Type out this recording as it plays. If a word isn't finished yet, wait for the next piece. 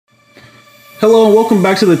Hello and welcome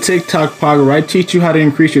back to the TikTok Pod, where I teach you how to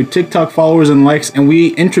increase your TikTok followers and likes, and we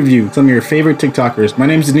interview some of your favorite TikTokers. My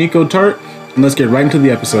name is Nico Tart, and let's get right into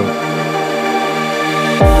the episode.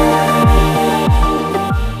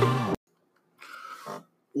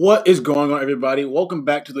 What is going on, everybody? Welcome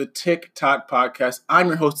back to the TikTok Podcast. I'm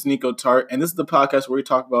your host, Nico Tart, and this is the podcast where we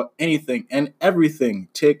talk about anything and everything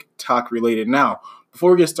TikTok related. Now,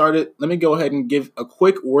 before we get started, let me go ahead and give a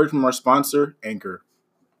quick word from our sponsor, Anchor.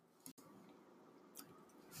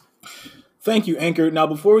 Thank you, Anchor. Now,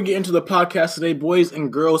 before we get into the podcast today, boys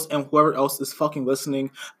and girls and whoever else is fucking listening,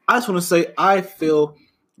 I just want to say I feel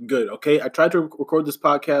good, okay? I tried to record this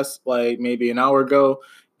podcast like maybe an hour ago,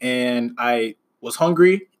 and I was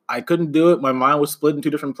hungry. I couldn't do it. My mind was split in two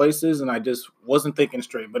different places, and I just wasn't thinking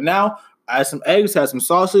straight. But now, I had some eggs, had some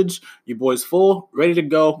sausage. Your boy's full, ready to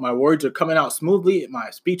go. My words are coming out smoothly. My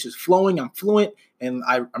speech is flowing. I'm fluent, and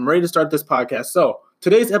I'm ready to start this podcast. So,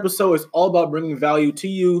 today's episode is all about bringing value to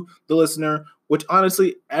you, the listener, which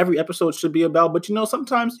honestly every episode should be about. But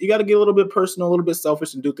sometimes you got to get a little bit personal, a little bit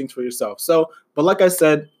selfish, and do things for yourself. But like I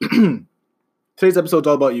said, today's episode is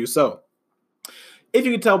all about you. So if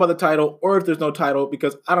you can tell by the title, or if there's no title,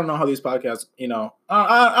 because I don't know how these podcasts,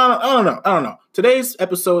 I don't know. Today's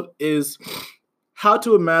episode is how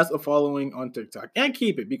to amass a following on TikTok and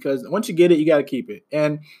keep it, because once you get it, you got to keep it.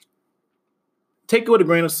 And take it with a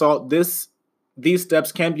grain of salt. These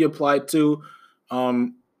steps can be applied to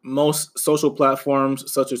most social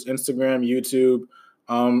platforms such as Instagram, YouTube,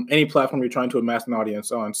 any platform you're trying to amass an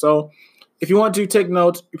audience on. So if you want to take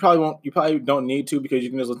notes, you probably don't need to, because you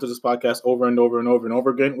can just listen to this podcast over and over and over and over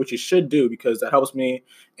again, which you should do, because that helps me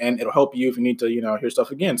and it'll help you if you need to, hear stuff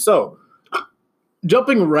again. So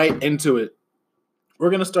jumping right into it, we're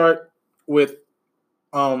going to start with,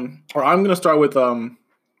 I'm going to start with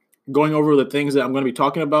going over the things that I'm going to be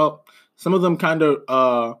talking about. Some of them kind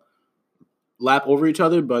of lap over each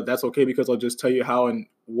other, but that's okay, because I'll just tell you how and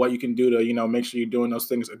what you can do to, make sure you're doing those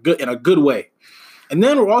things in a good way. And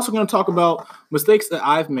then we're also going to talk about mistakes that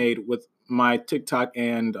I've made with my TikTok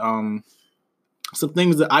and some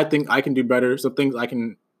things that I think I can do better, some things I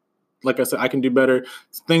can do better,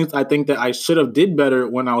 some things I think that I should have did better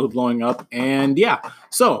when I was blowing up. And yeah,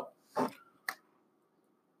 so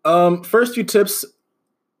first few tips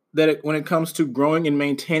when it comes to growing and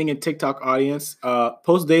maintaining a TikTok audience: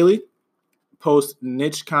 post daily, post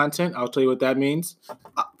niche content. I'll tell you what that means.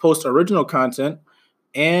 Post original content,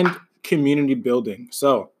 and community building.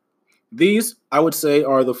 So these, I would say,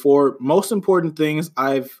 are the four most important things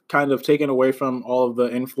I've kind of taken away from all of the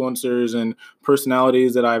influencers and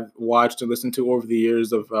personalities that I've watched and listened to over the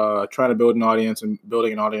years of trying to build an audience and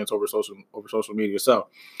building an audience over social media. So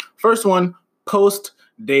first one, post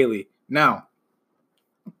daily. Now,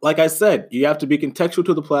 like I said, you have to be contextual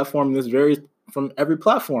to the platform. This varies from every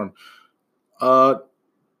platform.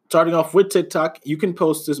 Starting off with TikTok, you can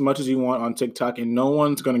post as much as you want on TikTok, and no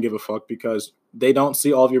one's going to give a fuck, because they don't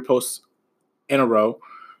see all of your posts in a row.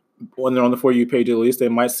 When they're on the For You page, at least, they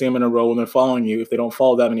might see them in a row when they're following you, if they don't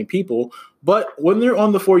follow that many people. But when they're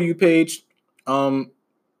on the For You page, you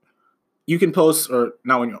can post, or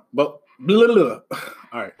not when you're, but blah, blah, blah.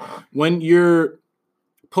 All right. When you're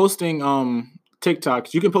posting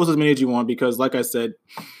TikToks, you can post as many as you want, because like I said,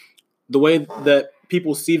 the way that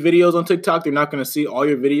people see videos on TikTok, they're not going to see all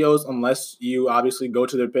your videos unless you obviously go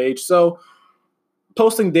to their page. So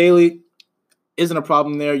posting daily isn't a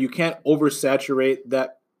problem there. You can't oversaturate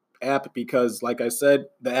that app, because like I said,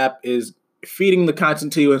 the app is feeding the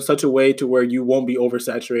content to you in such a way to where you won't be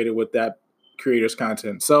oversaturated with that creator's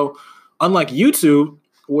content. So unlike YouTube,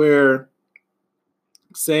 where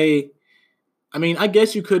I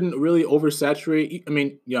guess you couldn't really oversaturate.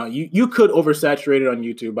 You could oversaturate it on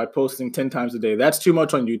YouTube by posting 10 times a day. That's too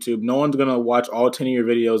much on YouTube. No one's going to watch all 10 of your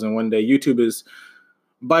videos in one day. YouTube is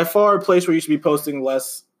by far a place where you should be posting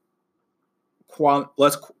less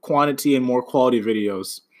quantity and more quality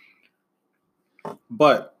videos.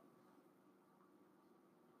 But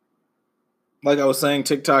like I was saying,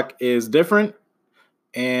 TikTok is different,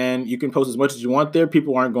 and you can post as much as you want there.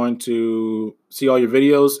 People aren't going to see all your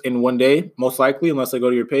videos in one day, most likely, unless they go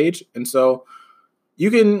to your page. And so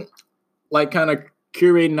you can kind of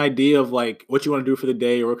curate an idea of what you want to do for the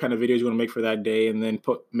day, or what kind of videos you want to make for that day, and then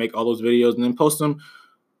make all those videos and then post them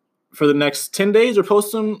for the next 10 days or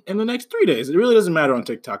post them in the next 3 days. It really doesn't matter on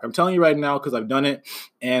TikTok. I'm telling you right now, because I've done it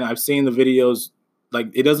and I've seen the videos.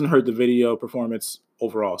 It doesn't hurt the video performance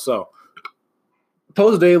overall. So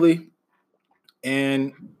post daily.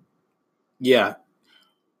 And yeah,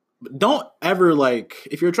 don't ever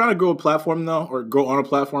if you're trying to grow a platform though, or grow on a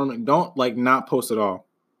platform, don't not post at all.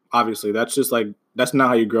 Obviously, that's just that's not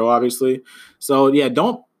how you grow, obviously. So yeah,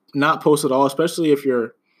 don't not post at all, especially if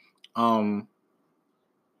you're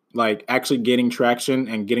like actually getting traction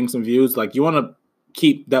and getting some views. Like you want to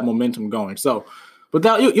keep that momentum going. So, but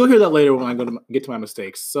that you'll hear that later when I get to my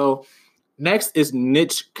mistakes. So next is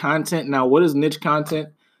niche content. Now, what is niche content?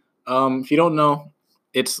 If you don't know,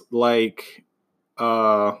 it's like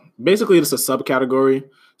basically it's a subcategory.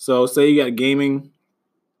 So say you got gaming.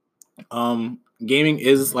 Gaming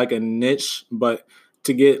is like a niche, but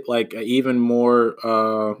to get like an even more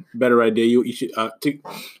better idea, you should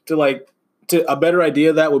to a better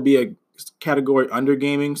idea that would be a category under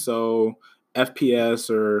gaming. So FPS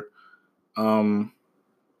or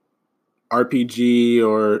RPG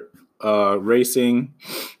or racing.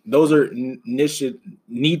 Those are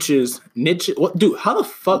niches. What, dude? How the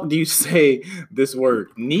fuck do you say this word?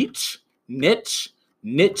 Niche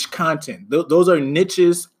content. Those are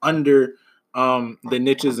niches under the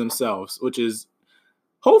niches themselves, which is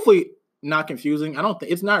hopefully not confusing. I don't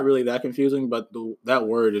think it's not really that confusing, but that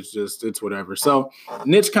word is just it's whatever. So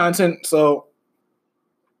niche content. So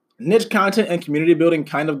niche content and community building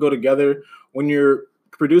kind of go together. When you're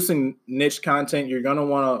producing niche content, you're gonna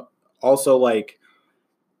want to also like,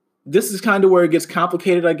 this is kind of where it gets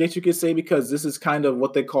complicated, I guess you could say, because this is kind of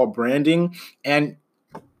what they call branding. And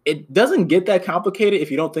it doesn't get that complicated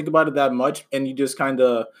if you don't think about it that much and you just kind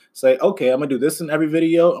of say, okay, I'm going to do this in every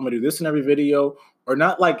video. I'm going to do this in every video, or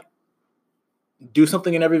not like do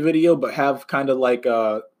something in every video, but have kind of like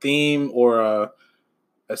a theme or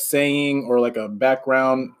a saying or like a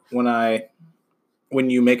background when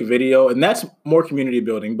you make a video. And that's more community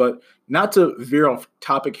building. But not to veer off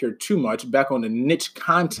topic here too much, back on the niche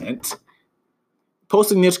content.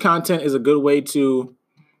 Posting niche content is a good way to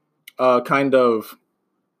kind of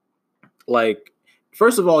like,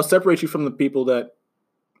 first of all, separate you from the people that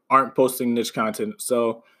aren't posting niche content.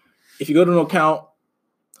 So if you go to an account,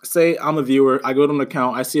 say I'm a viewer, I go to an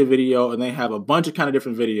account, I see a video, and they have a bunch of kind of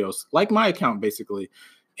different videos, like my account basically.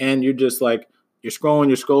 And you're just like, you're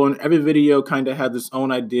scrolling. Every video kind of has its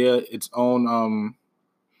own idea, its own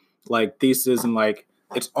like thesis, and like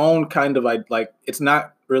its own kind of like it's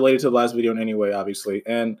not related to the last video in any way, obviously.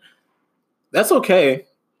 And that's okay.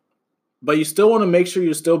 But you still want to make sure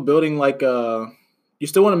you're still building you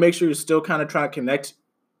still want to make sure you're still kind of trying to connect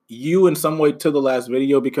you in some way to the last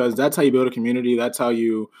video, because that's how you build a community. That's how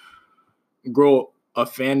you grow a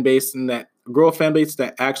fan base, and that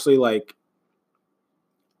actually like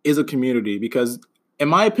is a community. Because in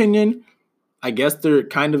my opinion, I guess there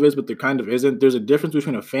kind of is, but there kind of isn't. There's a difference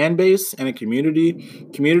between a fan base and a community.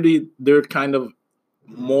 Community, they're kind of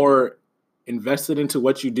more invested into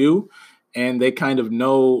what you do, and they kind of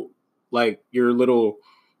know like your little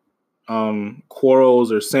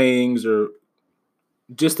quarrels or sayings, or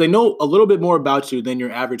just they know a little bit more about you than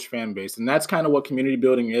your average fan base. And that's kind of what community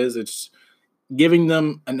building is. It's giving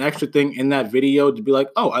them an extra thing in that video to be like,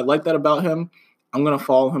 oh, I like that about him. I'm going to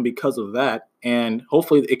follow him because of that. And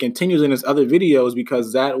hopefully it continues in his other videos,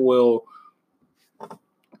 because that will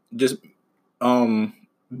just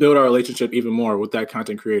build our relationship even more with that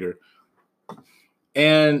content creator.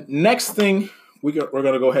 And next thing we're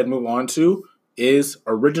going to go ahead and move on to is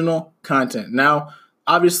original content. Now,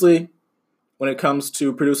 obviously, when it comes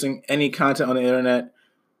to producing any content on the internet,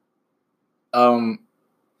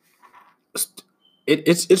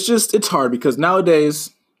 it's hard, because nowadays,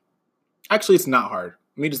 actually, it's not hard.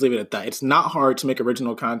 Let me just leave it at that. It's not hard to make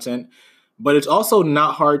original content, but it's also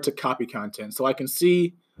not hard to copy content. So I can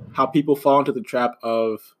see how people fall into the trap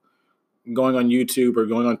of going on YouTube or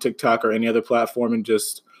going on TikTok or any other platform and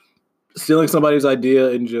just stealing somebody's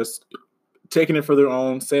idea and just taking it for their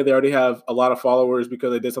own. Say they already have a lot of followers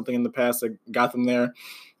because they did something in the past that got them there.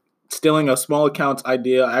 Stealing a small account's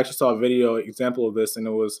idea. I actually saw a video example of this, and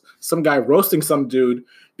it was some guy roasting some dude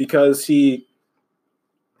because he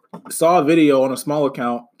saw a video on a small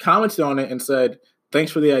account, commented on it, and said,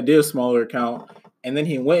 "Thanks for the idea, smaller account." And then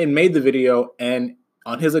he went and made the video, and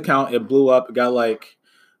on his account, it blew up. It got like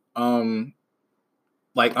under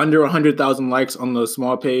 100,000 likes on the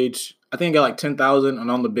small page. I think it got like 10,000,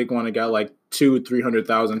 and on the big one, it got like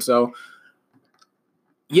 200,000-300,000. So,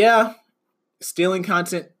 yeah, stealing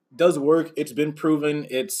content does work. It's been proven.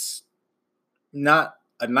 It's not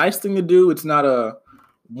a nice thing to do. It's not a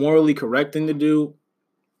morally correct thing to do.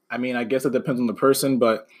 I mean, I guess it depends on the person,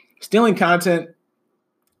 but stealing content,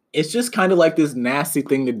 it's just kind of like this nasty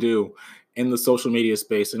thing to do in the social media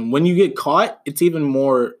space. And when you get caught, it's even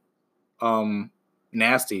more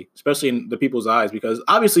nasty, especially in the people's eyes, because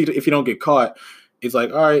obviously if you don't get caught, it's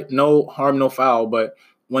like, all right, no harm, no foul. But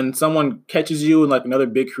when someone catches you and like another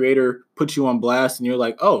big creator puts you on blast and you're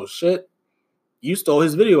like, oh shit, you stole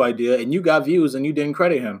his video idea and you got views and you didn't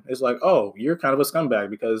credit him. It's like, oh, you're kind of a scumbag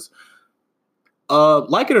because,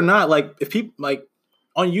 like it or not, like if people like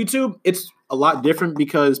on YouTube, it's a lot different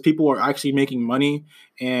because people are actually making money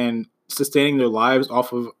and sustaining their lives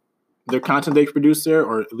off of their content they produce there,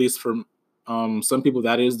 or at least for some people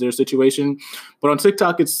that is their situation. But on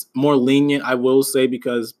TikTok, it's more lenient, I will say,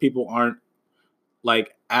 because people aren't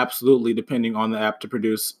like absolutely depending on the app to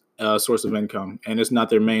produce a source of income, and it's not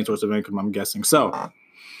their main source of income, I'm guessing. So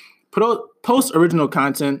post original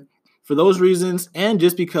content for those reasons, and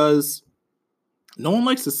just because no one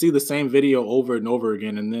likes to see the same video over and over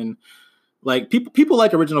again. And then like people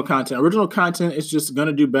like original content. Original content is just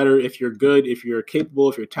gonna do better if you're good, if you're capable,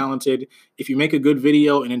 if you're talented. If you make a good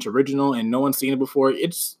video and it's original and no one's seen it before,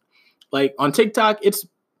 it's like on TikTok, it's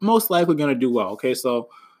most likely gonna do well. Okay, so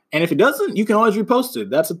and if it doesn't, you can always repost it.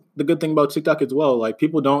 That's the good thing about TikTok as well. Like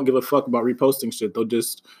people don't give a fuck about reposting shit. They'll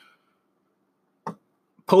just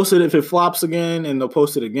post it if it flops again, and they'll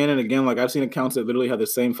post it again and again. Like I've seen accounts that literally have the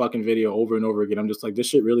same fucking video over and over again. I'm just like, this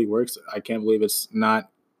shit really works. I can't believe it's not.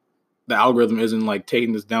 The algorithm isn't like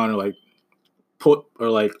taking this down or like put or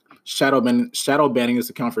like shadow banning this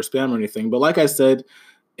account for spam or anything. But like I said,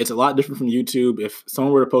 it's a lot different from YouTube. If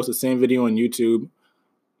someone were to post the same video on YouTube,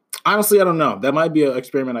 honestly, I don't know. That might be an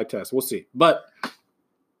experiment I test. We'll see. But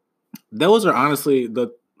those are honestly the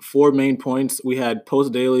 4 main points. We had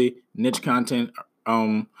post daily, niche content,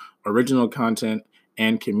 original content,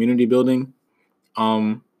 and community building.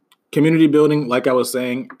 Community building, like I was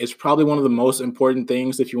saying, is probably one of the most important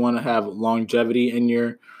things if you want to have longevity in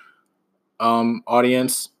your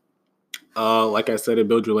audience. Like I said, it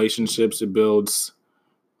builds relationships. It builds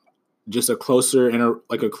just a closer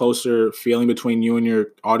a closer feeling between you and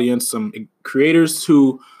your audience. Some creators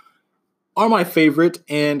who are my favorite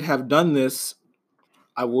and have done this,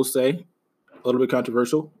 I will say, a little bit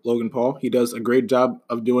controversial. Logan Paul, he does a great job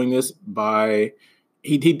of doing this by.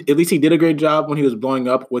 He at least he did a great job when he was blowing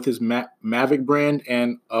up with his Mavic brand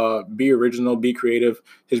and Be Original, Be Creative.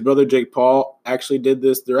 His brother Jake Paul actually did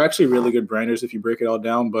this. They're actually really good branders if you break it all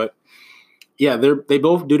down. But yeah, they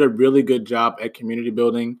both did a really good job at community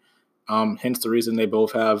building. Hence the reason they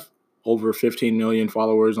both have over 15 million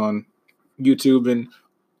followers on YouTube and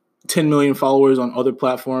 10 million followers on other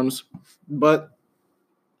platforms. But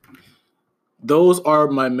those are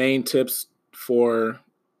my main tips for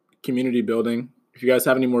community building. If you guys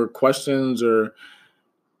have any more questions or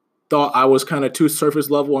thought I was kind of too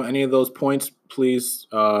surface level on any of those points, please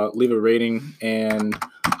leave a rating and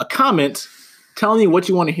a comment telling me what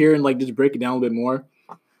you want to hear and like just break it down a little bit more.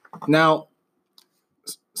 Now,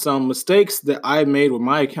 some mistakes that I made with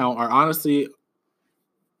my account are honestly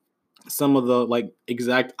some of the like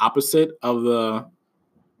exact opposite of the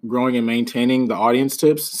growing and maintaining the audience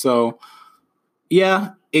tips. So yeah,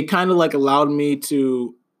 it kind of like allowed me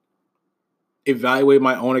to evaluate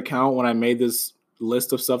my own account when I made this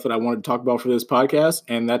list of stuff that I wanted to talk about for this podcast.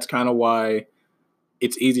 And that's kind of why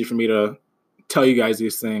it's easy for me to tell you guys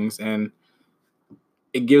these things. And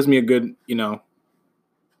it gives me a good,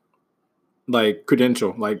 like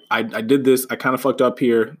credential. Like I did this. I kind of fucked up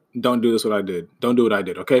here. Don't do this what I did. Don't do what I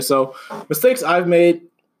did. Okay. So mistakes I've made.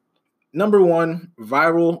 Number 1,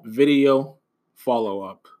 viral video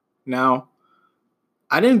follow-up. Now,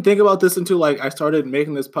 I didn't think about this until like I started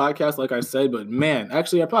making this podcast, like I said, but man,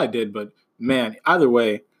 actually I probably did, but man, either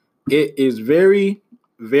way, it is very,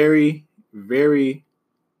 very, very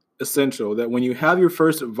essential that when you have your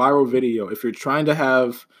first viral video, if you're trying to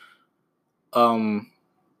have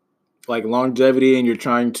like longevity and you're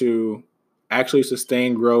trying to actually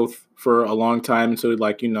sustain growth for a long time, so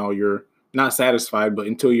like you're not satisfied, but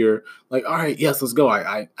until you're like, all right, yes, let's go.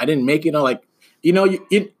 I didn't make it. Like you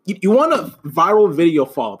want a viral video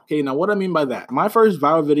follow-up. Okay, now what I mean by that, my first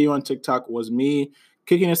viral video on TikTok was me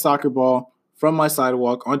kicking a soccer ball from my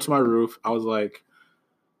sidewalk onto my roof. I was like,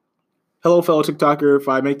 hello, fellow TikToker. If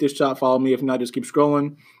I make this shot, follow me. If not, just keep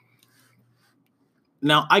scrolling.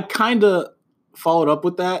 Now, I kind of followed up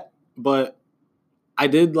with that, but I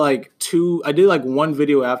did like one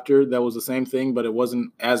video after that was the same thing, but it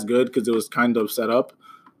wasn't as good because it was kind of set up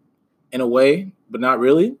in a way, but not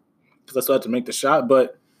really. Because I still had to make the shot.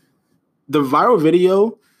 But the viral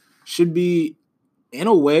video should be, in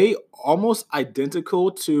a way, almost identical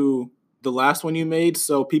to the last one you made,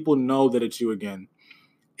 so people know that it's you again.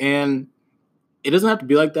 And it doesn't have to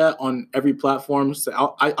be like that on every platform. So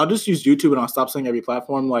I'll just use YouTube and I'll stop saying every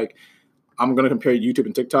platform. Like I'm going to compare YouTube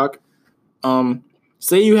and TikTok.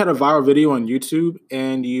 Say you had a viral video on YouTube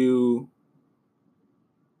and you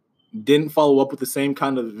didn't follow up with the same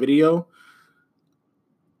kind of video.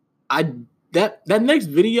 That next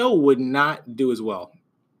video would not do as well.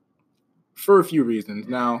 for a few reasons.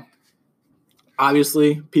 Now,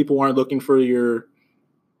 obviously, people aren't looking for your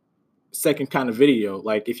second kind of video.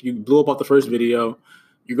 Like, if you blew up off the first video,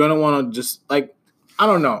 you're going to want to just, like, I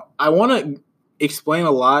don't know. I want to explain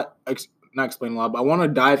a lot, not explain a lot, but I want to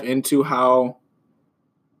dive into how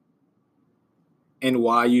and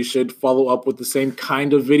why you should follow up with the same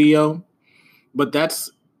kind of video. But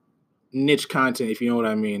that's niche content, if you know what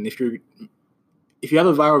I mean. If you have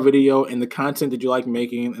a viral video and the content that you like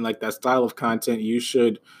making and like that style of content, you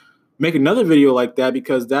should make another video like that,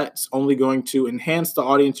 because that's only going to enhance the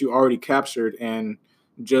audience you already captured and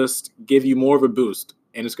just give you more of a boost.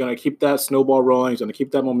 And it's going to keep that snowball rolling. It's going to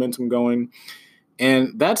keep that momentum going.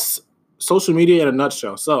 And that's social media in a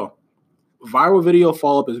nutshell. So viral video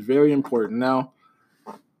follow-up is very important. Now,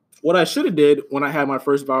 what I should have did when I had my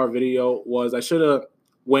first viral video was I should have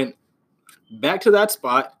went back to that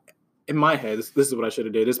spot. In my head, this is what I should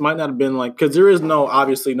have did. This might not have been like, because there is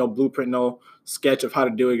obviously no blueprint, no sketch of how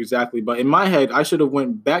to do it exactly. But in my head, I should have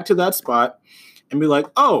went back to that spot and be like,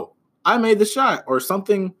 oh, I made the shot, or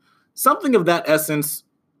something of that essence,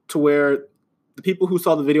 to where the people who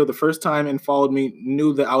saw the video the first time and followed me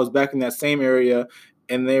knew that I was back in that same area,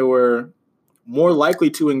 and they were more likely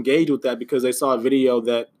to engage with that because they saw a video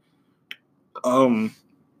that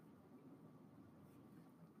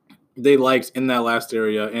they liked in that last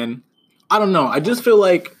area. And I don't know. I just feel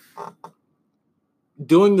like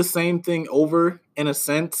doing the same thing over, in a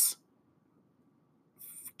sense,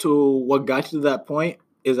 to what got you to that point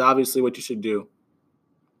is obviously what you should do.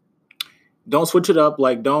 Don't switch it up.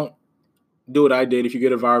 Like, don't do what I did. If you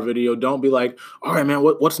get a viral video, don't be like, all right, man,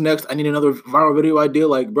 what's next? I need another viral video idea.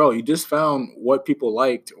 Like, bro, you just found what people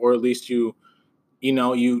liked, or at least you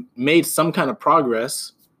made some kind of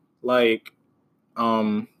progress. Like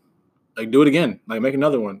do it again. Like, make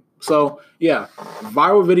another one. So yeah,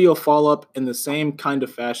 viral video follow up in the same kind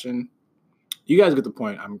of fashion. You guys get the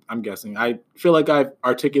point. I'm guessing. I feel like I've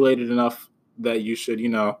articulated enough that you should,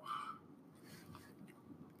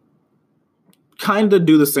 kind of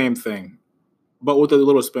do the same thing, but with a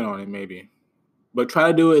little spin on it, maybe. But try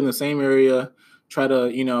to do it in the same area. Try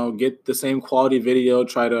to, get the same quality video.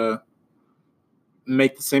 Try to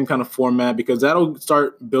make the same kind of format, because that'll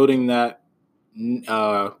start building that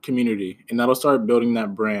community, and that'll start building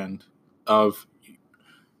that brand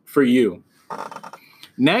for you.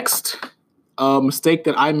 Next, mistake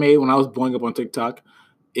that I made when I was blowing up on TikTok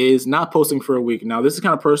is not posting for a week. Now, this is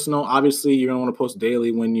kind of personal. Obviously, you're going to want to post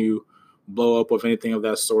daily when you blow up with anything of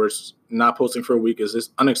that sort. Not posting for a week is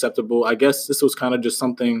just unacceptable. I guess this was kind of just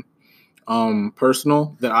something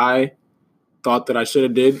personal that I thought that I should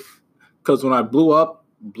have did, because when I blew up,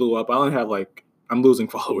 I only have I'm losing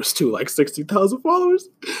followers too, like 60,000 followers.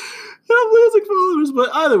 I'm losing followers. But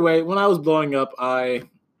either way, when I was blowing up, I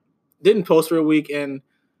didn't post for a week, and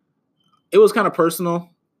it was kind of personal.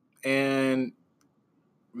 And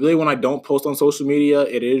really, when I don't post on social media,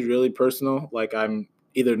 it is really personal. Like, I'm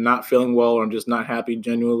either not feeling well or I'm just not happy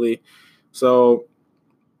genuinely. So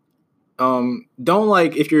don't,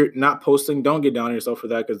 if you're not posting, don't get down on yourself for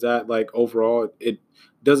that, because that, overall, it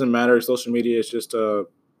doesn't matter. Social media is just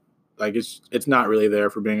it's not really there,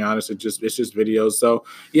 for being honest. It's just videos. So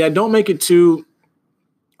yeah, don't make it too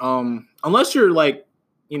unless you're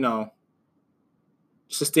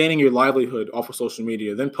sustaining your livelihood off of social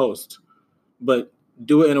media, then post. But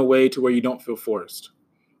do it in a way to where you don't feel forced.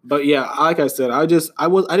 But yeah, like I said, I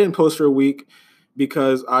didn't post for a week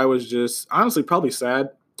because I was just honestly probably sad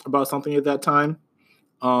about something at that time.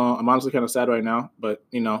 I'm honestly kind of sad right now, but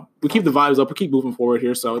we keep the vibes up, we keep moving forward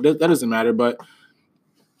here, so that doesn't matter. But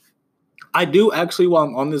I do actually, while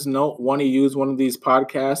I'm on this note, want to use one of these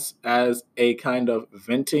podcasts as a kind of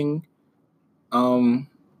venting, kind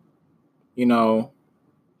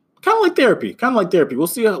of like therapy. We'll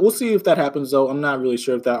see if that happens, though. I'm not really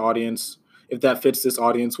sure if that fits this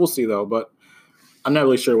audience. We'll see, though. But I'm not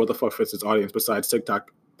really sure what the fuck fits this audience besides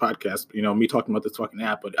TikTok podcast. Me talking about this fucking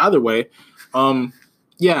app. But either way,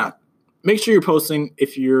 yeah, make sure you're posting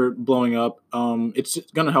if you're blowing up. It's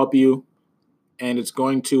gonna help you, and it's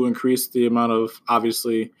going to increase the amount of,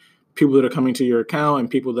 obviously, people that are coming to your account and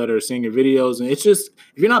people that are seeing your videos. And it's just,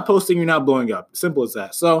 if you're not posting, you're not blowing up. Simple as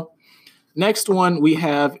that. So next one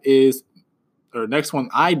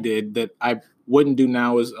I did that I wouldn't do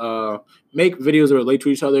now is make videos that relate to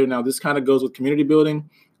each other. Now, this kind of goes with community building,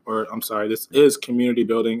 this is community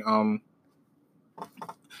building.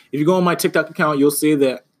 If you go on my TikTok account, you'll see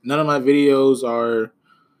that none of my videos are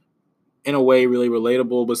in a way really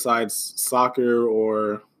relatable besides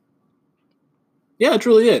soccer it's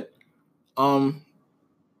really it. I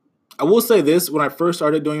will say this, when I first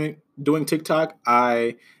started doing TikTok,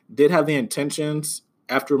 I did have the intentions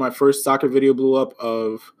after my first soccer video blew up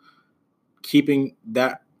of keeping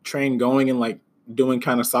that train going and like doing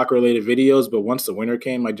kind of soccer related videos. But once the winter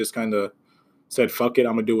came, I just kind of said, fuck it.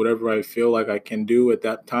 I'm going to do whatever I feel like I can do at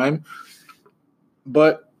that time.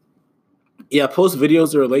 But yeah, post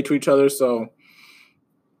videos that relate to each other. So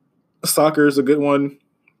soccer is a good one.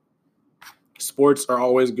 Sports are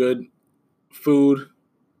always good. Food,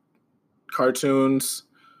 cartoons,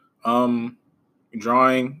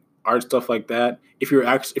 drawing, art, stuff like that. If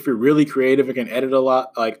you're really creative and can edit a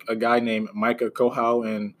lot, like a guy named Micah Kohau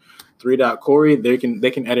and 3 Corey, they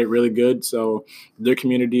can edit really good. So their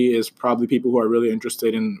community is probably people who are really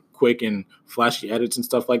interested in quick and flashy edits and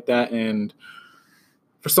stuff like that. And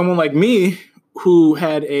for someone like me who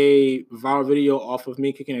had a viral video off of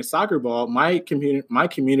me kicking a soccer ball, my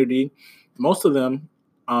community, most of them,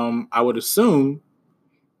 I would assume,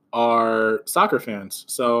 are soccer fans.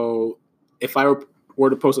 So if I were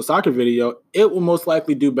to post a soccer video, it will most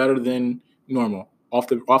likely do better than normal off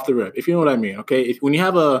the rip, if you know what I mean. Okay, when you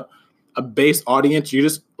have a base audience, you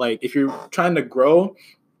just like, if you're trying to grow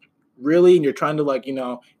really and you're trying to like,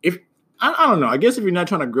 if I don't know, I guess if you're not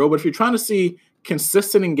trying to grow, but if you're trying to see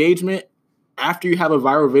consistent engagement after you have a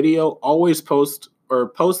viral video, always post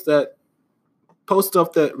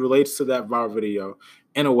stuff that relates to that viral video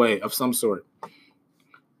in a way of some sort.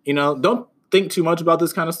 Don't think too much about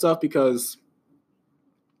this kind of stuff because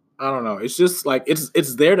I don't know. It's just like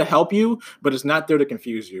it's there to help you, but it's not there to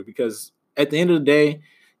confuse you, because at the end of the day,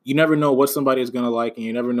 you never know what somebody is going to like, and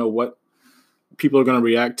you never know what people are going to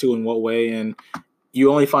react to in what way, and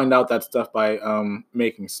you only find out that stuff by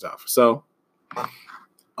making stuff. So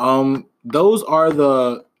those are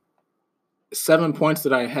the 7 points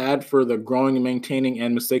that I had for the growing and maintaining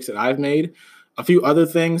and mistakes that I've made. A few other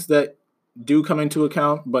things that do come into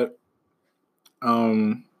account, but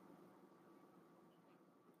aren't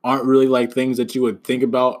really like things that you would think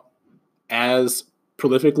about as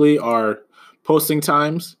prolifically, are posting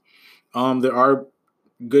times. There are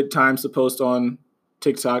good times to post on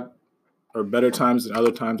TikTok, or better times than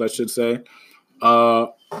other times, I should say. I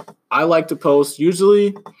like to post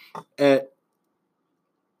usually at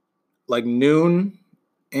like noon,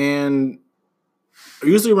 and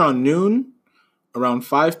usually around noon, around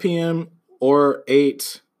 5 p.m. or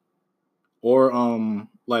 8, or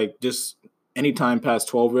like just anytime past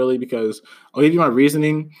 12 really, because I'll give you my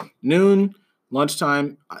reasoning. Noon,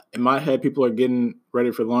 lunchtime, in my head, people are getting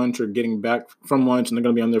ready for lunch or getting back from lunch, and they're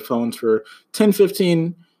going to be on their phones for 10,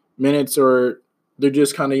 15 minutes, or they're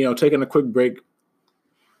just kind of, taking a quick break.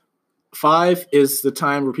 5 is the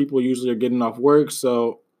time where people usually are getting off work.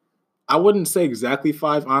 So I wouldn't say exactly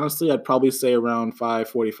 5, honestly. I'd probably say around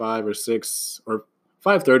 5:45 or 6 or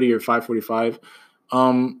 5:30 or 5:45.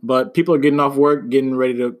 But people are getting off work, getting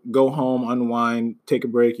ready to go home, unwind, take a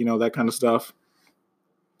break, that kind of stuff.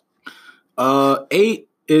 8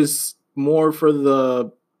 is more for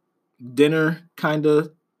the dinner kind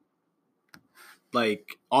of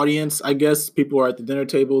like audience, I guess. People are at the dinner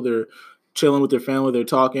table, they're chilling with their family, they're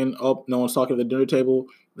talking. Oh, no one's talking at the dinner table.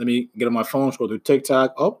 Let me get on my phone, scroll through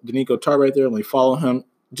TikTok. Oh, Danico Tart right there. Let me follow him.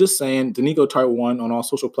 Just saying, Danico Tart 1 on all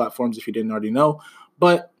social platforms if you didn't already know.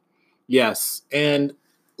 But yes, and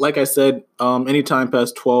like I said, anytime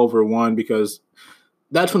past 12 or 1, because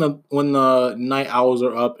that's when the night owls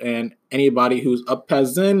are up, and anybody who's up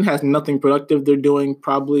past then has nothing productive they're doing.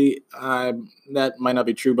 Probably that might not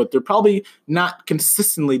be true, but they're probably not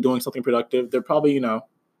consistently doing something productive. They're probably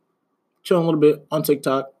chilling a little bit on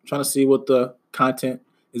TikTok, trying to see what the content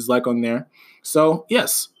is like on there. So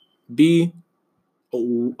yes, be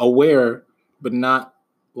aware, but not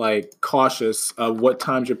like cautious of what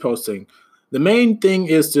times you're posting. The main thing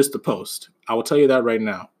is just to post. I will tell you that right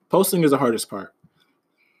now. Posting is the hardest part.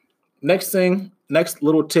 Next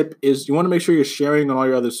little tip is you want to make sure you're sharing on all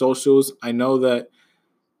your other socials. I know that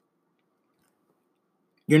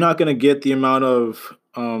you're not going to get the amount of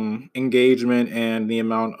engagement and the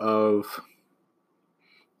amount of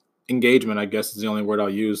engagement, I guess is the only word I'll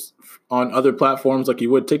use, on other platforms like you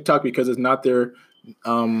would TikTok, because it's not their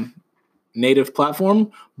native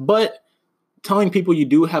platform. But telling people you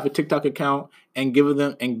do have a TikTok account and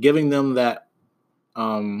giving them that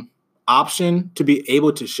option to be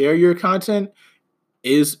able to share your content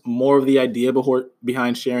is more of the idea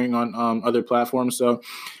behind sharing on other platforms. So,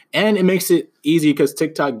 and it makes it easy because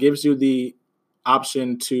TikTok gives you the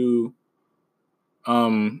option to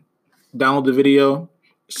download the video,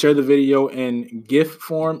 share the video in GIF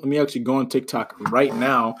form. Let me actually go on TikTok right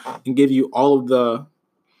now and give you all of the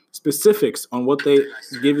specifics on what they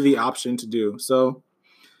give you the option to do. So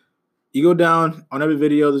you go down on every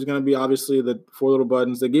video, there's going to be obviously the 4 little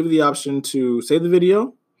buttons. They give you the option to save the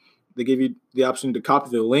video, They give you the option to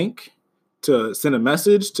copy the link, to send a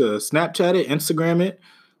message, to Snapchat it, Instagram it,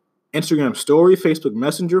 Instagram story, Facebook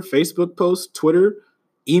Messenger, Facebook post, Twitter,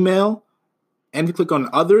 email. And if you click on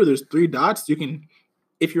other, there's 3 dots. You can,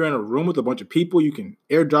 if you're in a room with a bunch of people, you can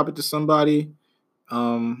airdrop it to somebody.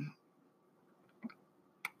 And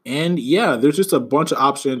yeah, there's just a bunch of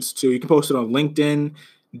options too. You can post it on LinkedIn,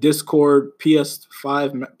 Discord,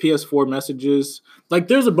 PS5, PS4 messages. Like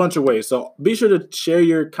there's a bunch of ways. So be sure to share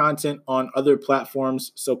your content on other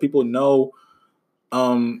platforms so people know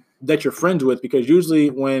that you're friends with, because usually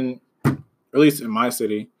when, or at least in my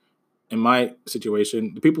city, in my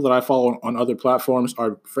situation, the people that I follow on other platforms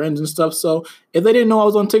are friends and stuff. So if they didn't know I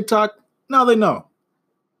was on TikTok, now they know.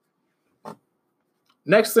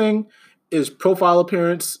 Next thing is profile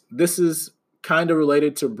appearance. This is kind of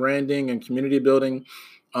related to branding and community building,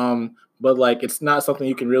 but like it's not something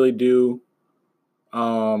you can really do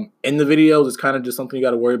in the videos. It's kind of just something you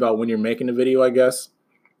got to worry about when you're making the video, I guess.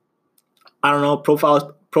 I don't know.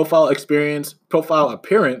 Profile appearance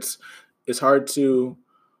is hard to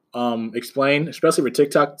explain, especially for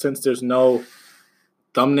TikTok, since there's no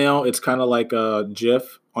thumbnail. It's kind of like a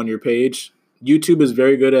GIF on your page. YouTube is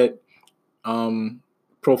very good at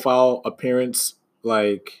profile appearance,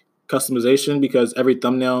 like customization, because every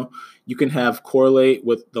thumbnail you can have correlate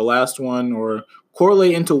with the last one or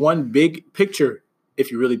correlate into one big picture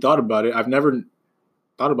if you really thought about it. I've never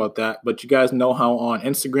thought about that, but you guys know how on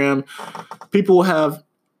Instagram people have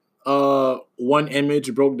one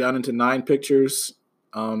image broke down into 9 pictures.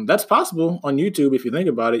 That's possible on YouTube if you think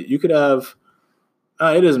about it. You could have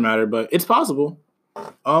it doesn't matter, but it's possible.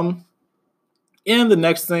 And the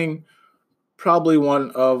next thing, probably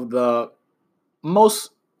one of the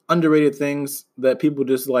most underrated things that people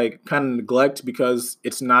just like kind of neglect because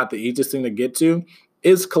it's not the easiest thing to get to,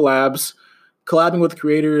 is collabs. Collabing with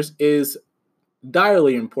creators is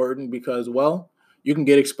direly important because, well, you can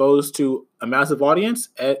get exposed to a massive audience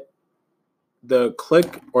at the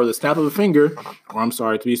click or the snap of a finger, or I'm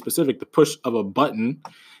sorry, to be specific, the push of a button.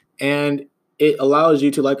 And it allows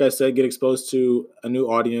you to, like I said, get exposed to a new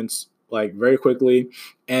audience like very quickly.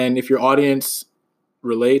 And if your audience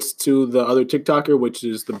relates to the other TikToker, which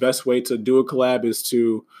is the best way to do a collab, is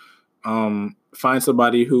to find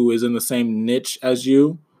somebody who is in the same niche as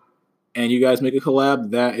you, and you guys make a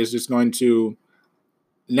collab, that is just going to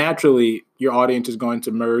naturally, your audience is going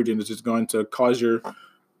to merge, and it's just going to cause your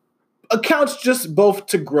accounts just both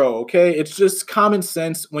to grow. Okay, it's just common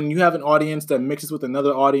sense when you have an audience that mixes with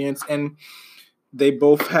another audience and they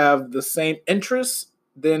both have the same interests,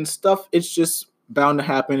 then stuff it's just bound to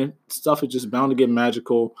happen. Stuff is just bound to get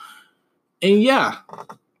magical. And yeah,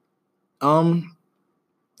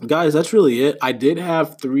 guys, that's really it. I did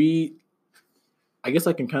have 3. I guess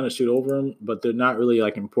I can kind of shoot over them, but they're not really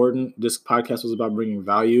like important. This podcast was about bringing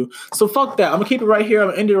value, so fuck that. I'm gonna keep it right here. I'm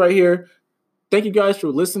gonna end it right here. Thank you guys for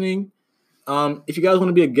listening. If you guys want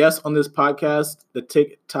to be a guest on this podcast, the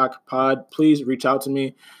TikTok Pod, please reach out to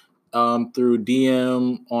me through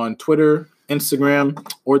DM on Twitter, Instagram,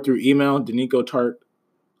 or through email,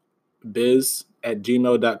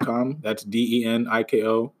 denikotartbiz@gmail.com. That's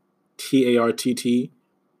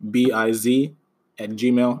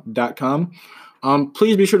DENIKOTARTBIZ@gmail.com.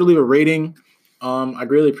 Please be sure to leave a rating. I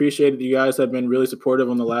greatly appreciate it. You guys have been really supportive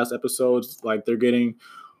on the last episodes. Like, they're getting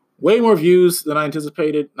way more views than I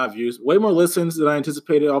anticipated. Not views, way more listens than I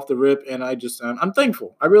anticipated off the rip. And I'm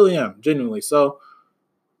thankful. I really am, genuinely. So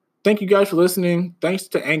thank you guys for listening. Thanks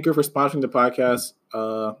to Anchor for sponsoring the podcast.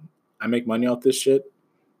 I make money off this shit.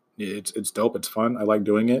 It's dope. It's fun. I like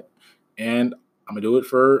doing it. And I'm going to do it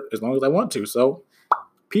for as long as I want to. So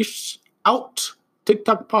peace out,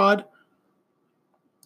 TikTok Pod.